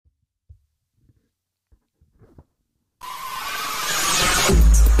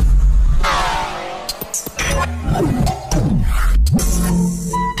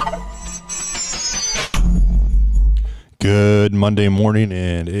good Monday morning,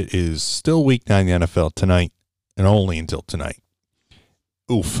 and it is still week 9 in the NFL tonight, and only until tonight.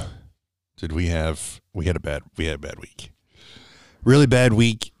 Oof. We had a bad week. Really bad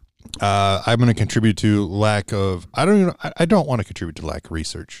week. I'm going to contribute to I don't want to contribute to lack of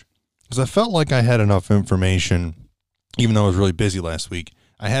research, because I felt like I had enough information, even though I was really busy last week.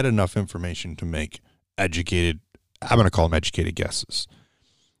 I had enough information to make I'm going to call them educated guesses.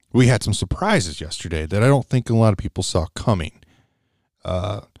 We had some surprises yesterday that I don't think a lot of people saw coming.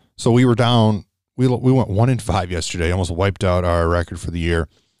 So we were down. We went 1-5 yesterday, almost wiped out our record for the year.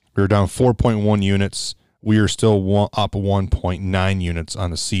 We were down 4.1 units. We are still up 1.9 units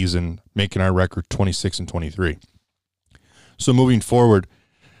on the season, making our record 26-23. So moving forward,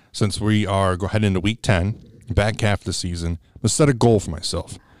 since we are heading into week 10, back half of the season, let's set a goal for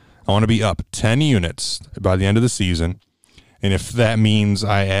myself. I want to be up 10 units by the end of the season. And if that means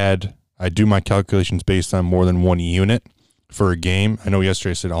I do my calculations based on more than 1 unit for a game. I know yesterday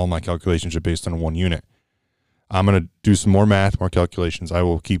I said all my calculations are based on 1 unit. I'm going to do some more math, more calculations. I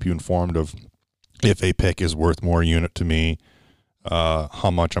will keep you informed of if a pick is worth more unit to me, how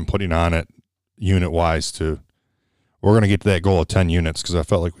much I'm putting on it unit-wise. We're going to get to that goal of 10 units, because I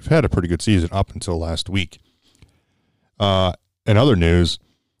felt like we've had a pretty good season up until last week. In other news,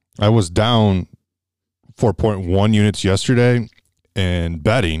 I was down 4.1 units yesterday in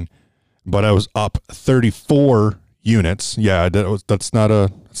betting, but I was up 34 units. Yeah, that's not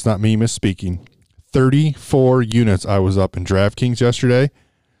me misspeaking. 34 units I was up in DraftKings yesterday.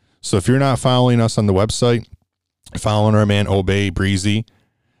 So if you're not following us on the website, following our man Obey Breezy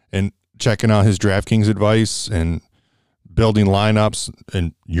and checking out his DraftKings advice and building lineups,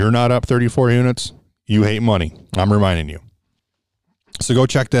 and you're not up 34 units, you hate money. I'm reminding you. So go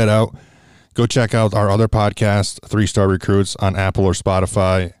check that out. Go check out our other podcast, 3-Star Recruits, on Apple or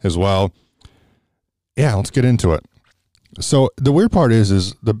Spotify as well. Yeah, let's get into it. So the weird part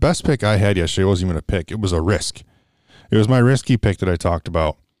is the best pick I had yesterday wasn't even a pick. It was a risk. It was my risky pick that I talked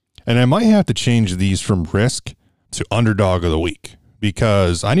about. And I might have to change these from risk to underdog of the week,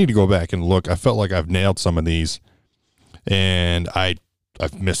 because I need to go back and look. I felt like I've nailed some of these, and I've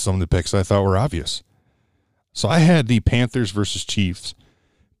missed some of the picks I thought were obvious. So I had the Panthers versus Chiefs.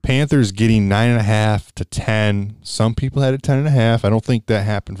 Panthers getting 9.5 to 10. Some people had it 10.5. I don't think that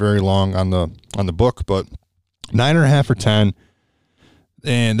happened very long on the book, but 9.5 or 10.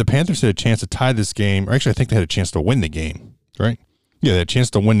 And the Panthers had a chance to tie this game. Or actually, I think they had a chance to win the game, right? Yeah, they had a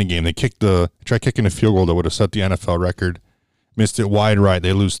chance to win the game. They tried kicking a field goal that would have set the NFL record. Missed it wide right.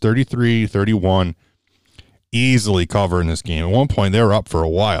 They lose 33-31. Easily covering this game. At one point, they were up for a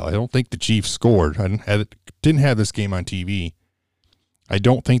while. I don't think the Chiefs scored. I didn't have this game on TV. I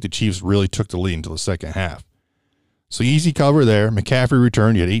don't think the Chiefs really took the lead until the second half. So easy cover there. McCaffrey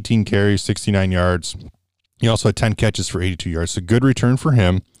returned. He had 18 carries, 69 yards. He also had 10 catches for 82 yards. So good return for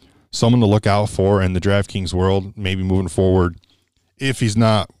him. Someone to look out for in the DraftKings world, maybe moving forward, if he's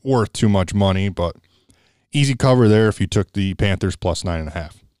not worth too much money. But easy cover there if you took the Panthers plus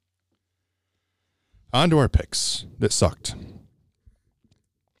 9.5. On to our picks that sucked.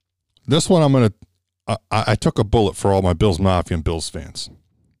 This one I took a bullet for all my Bills Mafia and Bills fans.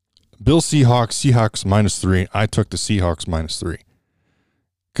 Bills Seahawks -3. I took the Seahawks -3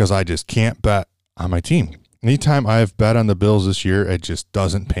 because I just can't bet on my team. Anytime I've bet on the Bills this year, it just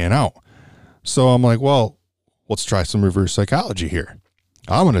doesn't pan out. So I'm like, well, let's try some reverse psychology here.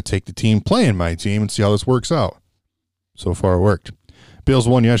 I'm going to take the team playing my team and see how this works out. So far, it worked. Bills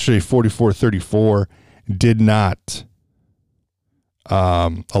won yesterday 44-34. Did not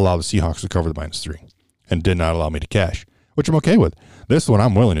allow the Seahawks to cover the -3 and did not allow me to cash, which I'm okay with. This one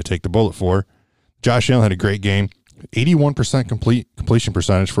I'm willing to take the bullet for. Josh Allen had a great game. 81% completion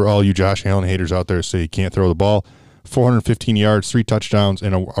percentage for all you Josh Allen haters out there who say he can't throw the ball. 415 yards, 3 touchdowns,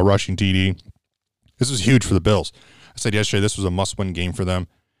 and a rushing TD. This was huge for the Bills. I said yesterday this was a must-win game for them.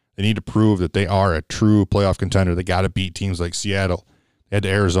 They need to prove that they are a true playoff contender. They got to beat teams like Seattle. They head to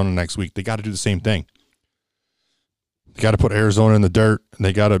Arizona next week. They got to do the same thing. They got to put Arizona in the dirt, and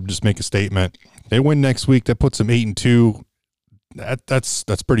they got to just make a statement. They win next week. That puts them 8-2.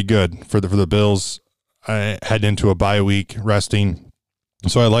 That's pretty good for the Bills. I head into a bye week, resting.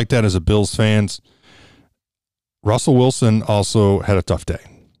 So I like that as a Bills fans. Russell Wilson also had a tough day.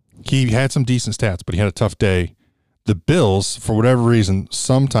 He had some decent stats, but he had a tough day. The Bills, for whatever reason,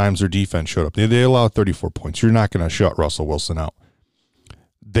 sometimes their defense showed up. They allowed 34 points. You're not going to shut Russell Wilson out.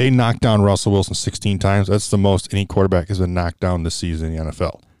 They knocked down Russell Wilson 16 times. That's the most any quarterback has been knocked down this season in the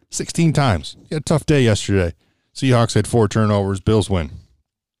NFL. 16 times. He had a tough day yesterday. Seahawks had 4 turnovers. Bills win.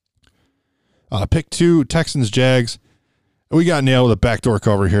 Pick 2, Texans, Jags. We got nailed with a backdoor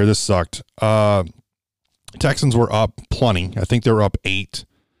cover here. This sucked. Texans were up plenty. I think they were up 8.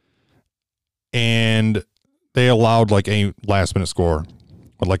 And they allowed like a last-minute score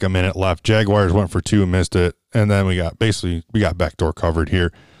with like a minute left. Jaguars went for 2 and missed it. And then we got backdoor covered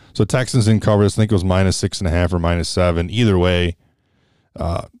here. So Texans didn't cover this. I think it was -6.5 or -7. Either way,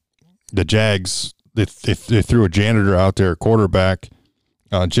 the Jags, they threw a janitor out there at quarterback,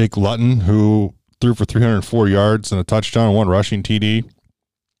 Jake Luton, who threw for 304 yards and a touchdown and 1 rushing TD.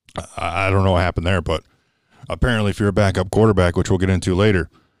 I don't know what happened there, but apparently if you're a backup quarterback, which we'll get into later,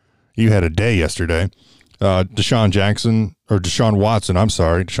 you had a day yesterday. Deshaun Watson,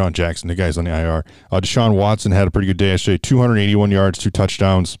 the guy's on the IR. Deshaun Watson had a pretty good day yesterday, 281 yards, 2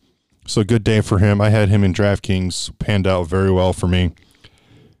 touchdowns. So good day for him. I had him in DraftKings, panned out very well for me.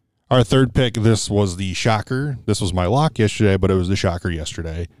 Our third pick, this was the shocker. This was my lock yesterday, but it was the shocker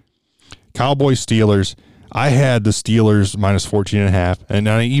yesterday. Cowboys Steelers. I had the Steelers -14.5, and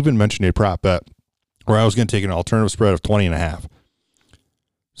I even mentioned a prop bet where I was going to take an alternative spread of 20.5.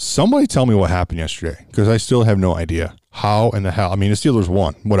 Somebody tell me what happened yesterday, because I still have no idea how in the hell. I mean, the Steelers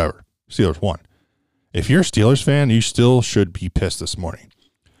won. Whatever. Steelers won. If you're a Steelers fan, you still should be pissed this morning.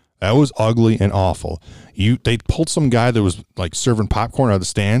 That was ugly and awful. They pulled some guy that was like serving popcorn out of the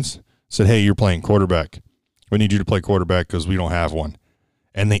stands, said, "Hey, you're playing quarterback. We need you to play quarterback because we don't have one."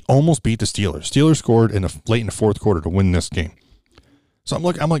 And they almost beat the Steelers. Steelers scored late in the fourth quarter to win this game. So I'm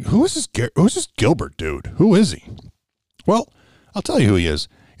like, who's this Gilbert dude? Who is he? Well, I'll tell you who he is.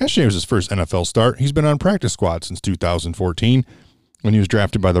 Yesterday was his first NFL start. He's been on practice squad since 2014 when he was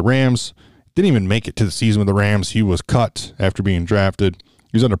drafted by the Rams. Didn't even make it to the season with the Rams. He was cut after being drafted.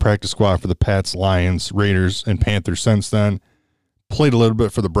 He was on the practice squad for the Pats, Lions, Raiders, and Panthers since then. Played a little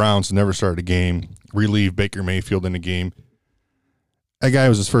bit for the Browns, never started a game. Relieved Baker Mayfield in the game. That guy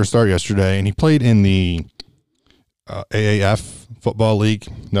was his first start yesterday, and he played in the AAF Football League,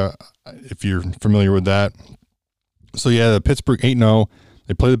 if you're familiar with that. So, yeah, the Pittsburgh 8-0.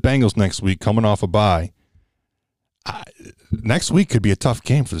 They play the Bengals next week, coming off a bye. Next week could be a tough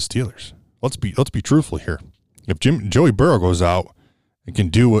game for the Steelers. Let's be truthful here. If Joey Burrow goes out, it can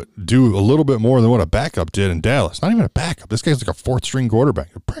do a little bit more than what a backup did in Dallas. Not even a backup. This guy's like a 4th-string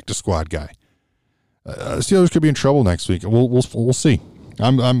quarterback, a practice squad guy. The Steelers could be in trouble next week. We'll see.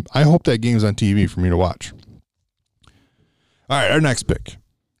 I hope that game's on TV for me to watch. All right, our next pick.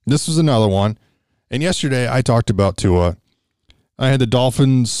 This was another one. And yesterday I talked about Tua. I had the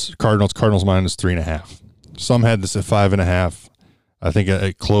Dolphins, Cardinals -3.5. Some had this at 5.5. I think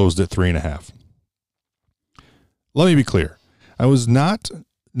it closed at 3.5. Let me be clear. I was not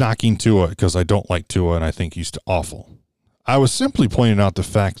knocking Tua because I don't like Tua and I think he's awful. I was simply pointing out the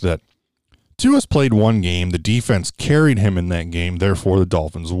fact that Tua's played one game. The defense carried him in that game. Therefore, the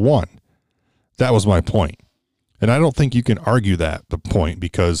Dolphins won. That was my point. And I don't think you can argue the point,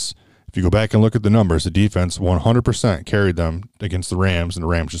 because if you go back and look at the numbers, the defense 100% carried them against the Rams, and the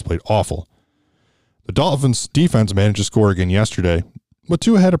Rams just played awful. The Dolphins' defense managed to score again yesterday, but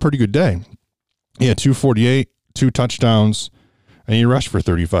Tua had a pretty good day. He had 248, 2 touchdowns, and he rushed for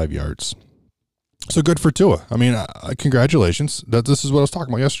 35 yards. So good for Tua. I mean, congratulations. This is what I was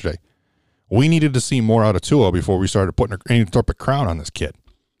talking about yesterday. We needed to see more out of Tua before we started putting any type of crown on this kid.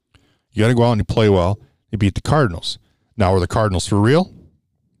 You got to go out and you play well. You beat the Cardinals. Now, are the Cardinals for real?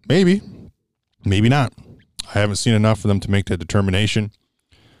 Maybe. Maybe not. I haven't seen enough for them to make that determination.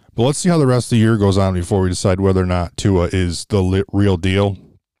 But let's see how the rest of the year goes on before we decide whether or not Tua is the real deal.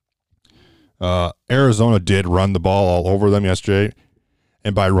 Arizona did run the ball all over them yesterday.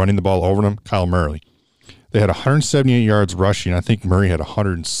 And by running the ball over them, Kyle Murray. They had 178 yards rushing. I think Murray had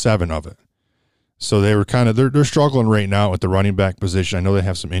 107 of it. So they were they're struggling right now at the running back position. I know they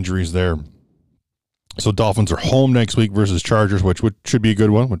have some injuries there. So Dolphins are home next week versus Chargers, which should be a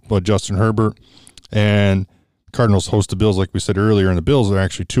good one with Justin Herbert. And Cardinals host the Bills, like we said earlier. And the Bills are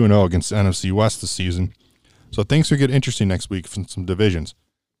actually 2-0 against the NFC West this season. So things will get interesting next week from some divisions.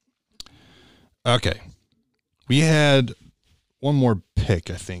 Okay. We had one more pick,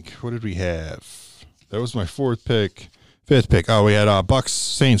 I think. What did we have? That was my 4th pick. 5th pick. Oh, we had Bucks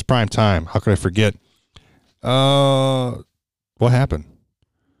Saints prime time. How could I forget? What happened?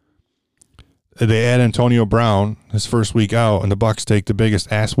 They add Antonio Brown his first week out, and the Bucks take the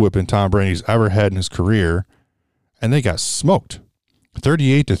biggest ass whipping Tom Brady's ever had in his career, and they got smoked,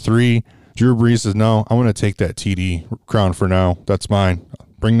 38-3. Drew Brees says, "No, I'm going to take that TD crown for now. That's mine.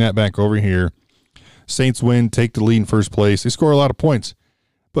 Bring that back over here." Saints win, take the lead in first place. They score a lot of points,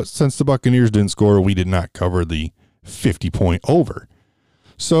 but since the Buccaneers didn't score, we did not cover the 50-point over.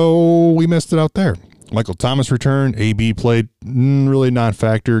 So we missed it out there. Michael Thomas returned. AB played, really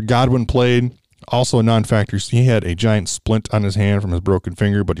non-factor. Godwin played, also a non-factor. He had a giant splint on his hand from his broken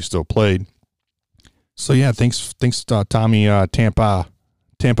finger, but he still played. So yeah, thanks Tommy Tampa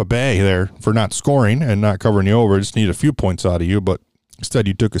Bay there for not scoring and not covering you over. Just need a few points out of you, but instead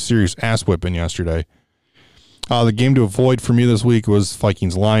you took a serious ass whipping yesterday. The game to avoid for me this week was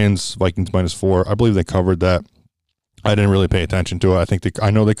Vikings-Lions. Vikings -4. I believe they covered that. I didn't really pay attention to it.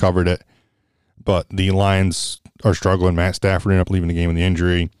 I know they covered it, but the Lions are struggling. Matt Stafford ended up leaving the game with the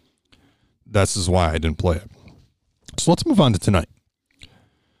injury. This is why I didn't play it. So let's move on to tonight.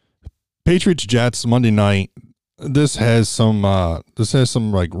 Patriots-Jets Monday night. This has some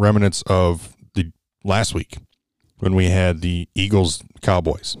like remnants of the last week when we had the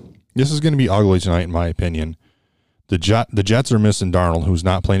Eagles-Cowboys. This is going to be ugly tonight, in my opinion. The Jets are missing Darnold, who's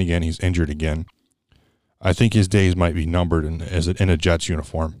not playing again. He's injured again. I think his days might be numbered in a Jets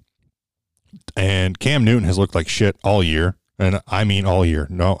uniform. And Cam Newton has looked like shit all year. And I mean all year.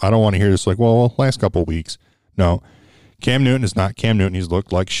 No, I don't want to hear this like, well, last couple of weeks. No, Cam Newton is not Cam Newton. He's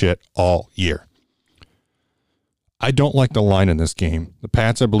looked like shit all year. I don't like the line in this game. The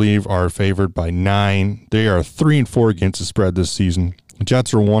Pats, I believe, are favored by 9. They are 3-4 against the spread this season. The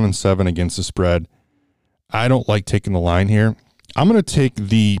Jets are 1-7 against the spread. I don't like taking the line here. I'm going to take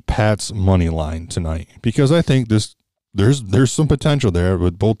the Pats money line tonight because I think there's some potential there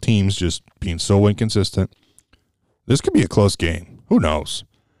with both teams just being so inconsistent. This could be a close game. Who knows?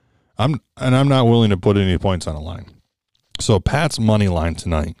 I'm not willing to put any points on the line. So Pats money line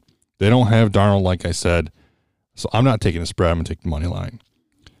tonight. They don't have Darnold, like I said. So I'm not taking the spread. I'm going to take the money line.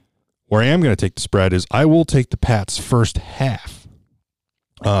 Where I am going to take the spread is I will take the Pats first half,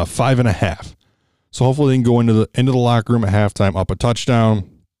 5.5. So hopefully they can go into the locker room at halftime, up a touchdown,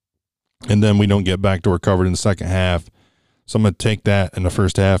 and then we don't get backdoor covered in the second half. So I'm going to take that in the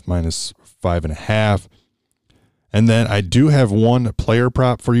first half minus 5.5. And then I do have one player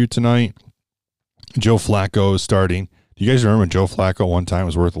prop for you tonight. Joe Flacco is starting. Do you guys remember Joe Flacco one time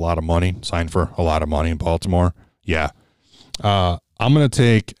was worth a lot of money, signed for a lot of money in Baltimore? Yeah. I'm going to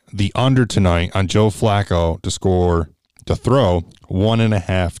take the under tonight on Joe Flacco to throw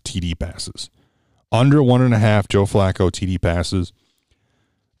 1.5 TD passes. Under 1.5 Joe Flacco TD passes.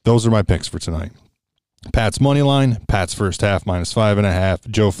 Those are my picks for tonight. Pats money line, Pats first half minus 5.5,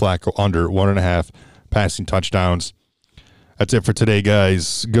 Joe Flacco under 1.5 passing touchdowns. That's it for today,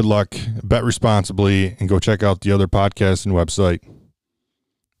 guys. Good luck. Bet responsibly and go check out the other podcast and website.